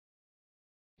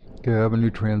Okay, I have a new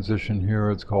transition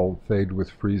here. It's called Fade with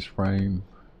Freeze Frame.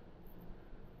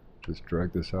 Just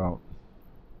drag this out.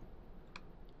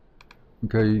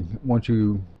 Okay, once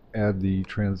you add the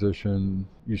transition,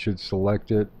 you should select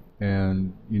it,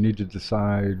 and you need to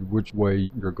decide which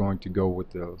way you're going to go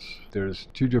with this. There's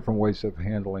two different ways of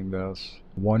handling this.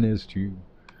 One is to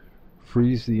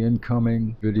freeze the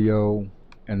incoming video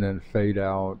and then fade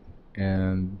out,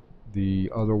 and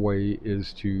the other way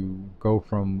is to go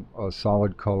from a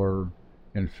solid color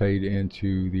and fade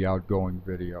into the outgoing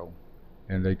video,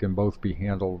 and they can both be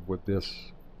handled with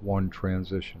this one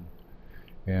transition.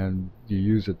 And you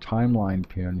use a timeline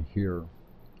pin here.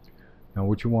 Now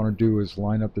what you want to do is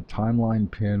line up the timeline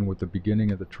pin with the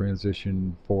beginning of the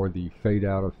transition for the fade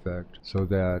out effect, so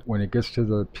that when it gets to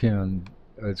the pin,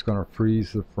 it's going to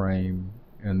freeze the frame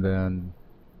and then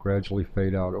gradually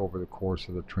fade out over the course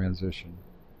of the transition.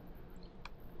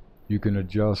 You can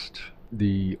adjust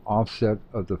the offset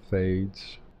of the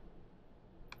fades.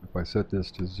 If I set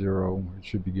this to 0, it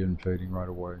should begin fading right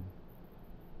away.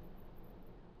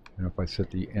 And if I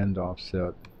set the end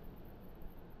offset,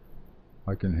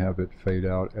 I can have it fade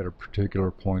out at a particular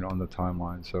point on the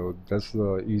timeline. So that's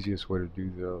the easiest way to do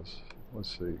this.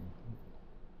 Let's see.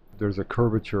 There's a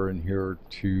curvature in here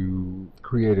to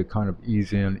create a kind of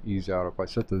ease in, ease out. If I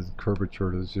set the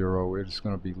curvature to 0, it's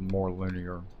going to be more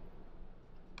linear.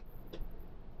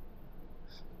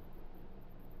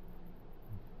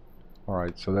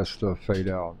 Alright, so that's the fade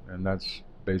out, and that's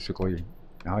basically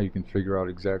how you can figure out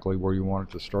exactly where you want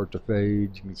it to start to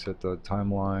fade. You can set the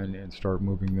timeline and start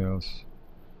moving this.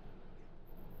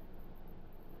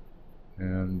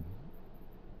 And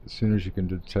as soon as you can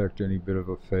detect any bit of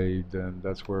a fade, then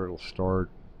that's where it'll start.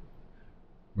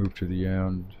 Move to the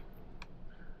end.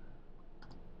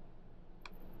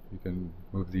 You can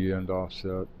move the end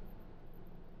offset.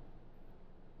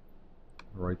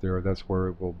 Right there, that's where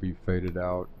it will be faded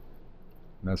out.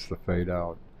 And that's the fade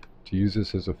out. To use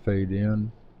this as a fade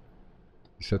in,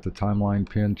 you set the timeline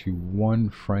pin to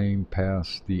 1 frame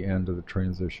past the end of the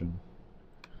transition,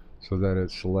 so that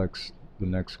it selects the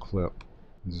next clip.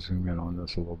 Zoom in on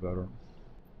this a little better.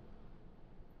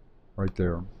 Right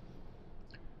there.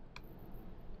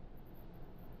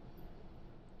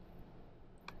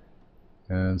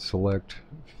 And select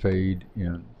fade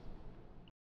in.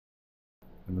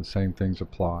 And the same things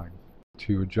apply.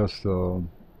 To adjust the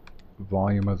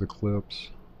volume of the clips,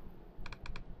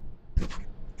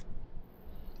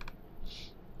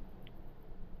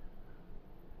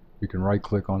 you can right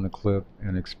click on the clip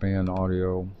and expand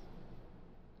audio.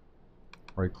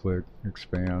 Right click,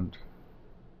 expand,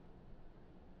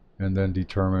 and then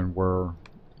determine where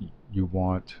you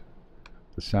want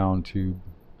the sound to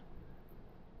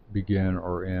begin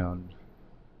or end.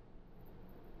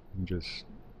 And just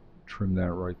trim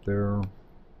that right there,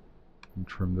 and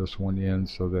trim this one in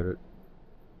so that it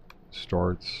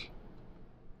starts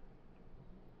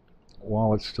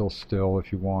while it's still still.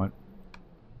 If you want,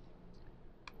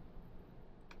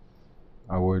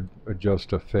 I would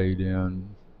adjust a fade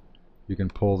in. You can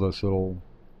pull this little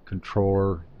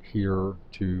controller here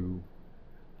to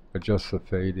adjust the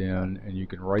fade in, and you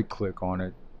can right click on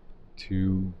it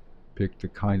to pick the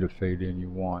kind of fade in you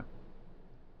want.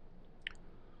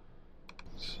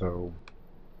 So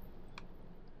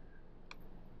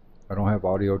I don't have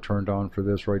audio turned on for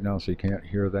this right now, so you can't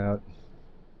hear that.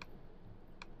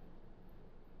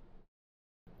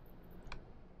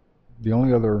 The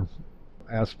only other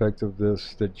aspect of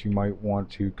this that you might want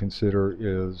to consider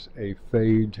is a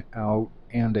fade out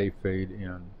and a fade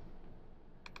in.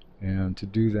 And to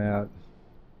do that, I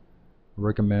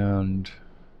recommend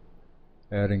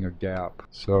adding a gap.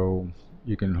 So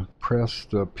you can press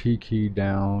the P key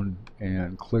down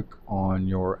and click on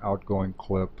your outgoing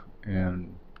clip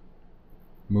and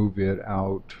move it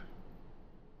out.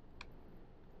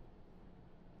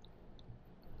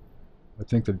 I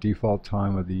think the default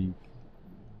time of the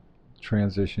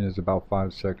transition is about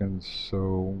 5 seconds,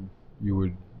 so you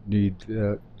would need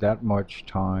that much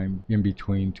time in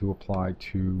between to apply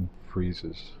 2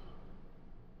 freezes.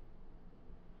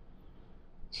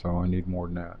 So I need more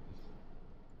than that.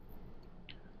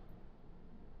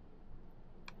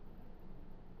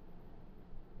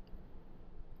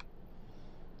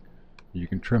 You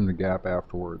can trim the gap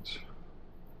afterwards.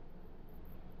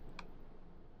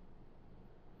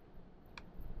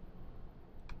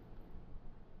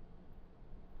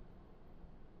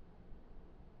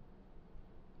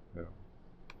 Yeah.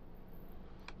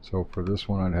 So for this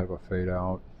one, I'd have a fade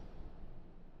out.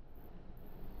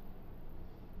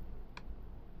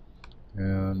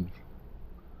 And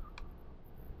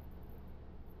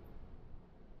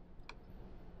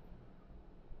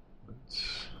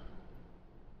let's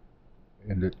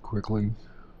end it quickly.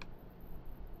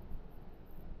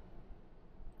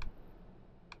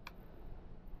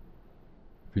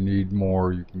 If you need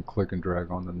more, you can click and drag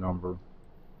on the number.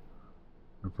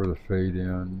 And for the fade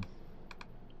in,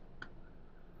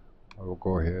 I will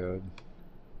go ahead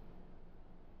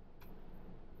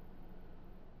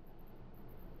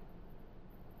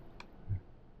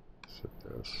set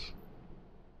this.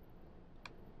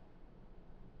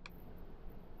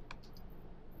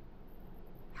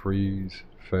 Freeze,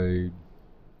 fade,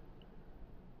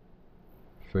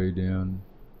 fade in,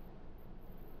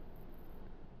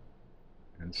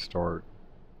 and start.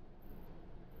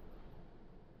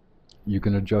 You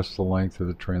can adjust the length of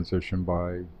the transition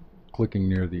by clicking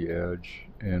near the edge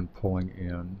and pulling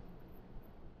in.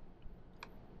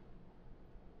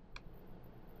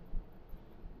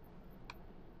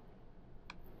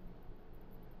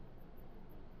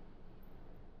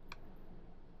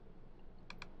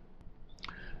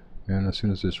 And as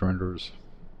soon as this renders,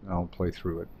 I'll play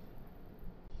through it.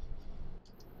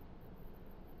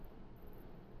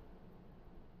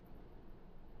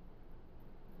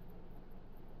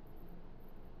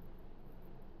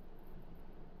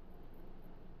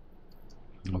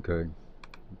 Okay,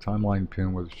 the timeline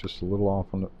pin was just a little off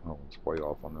on the, oh, it's way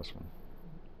off on this one.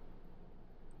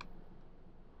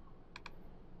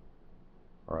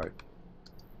 Alright.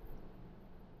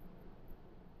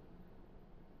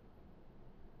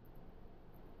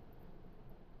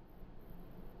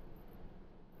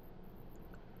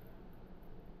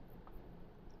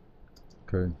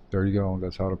 Okay, there you go.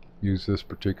 That's how to use this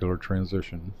particular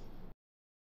transition.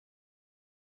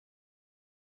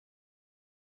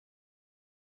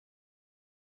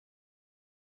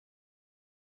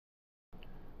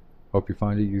 Hope you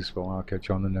find it useful. I'll catch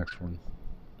you on the next one.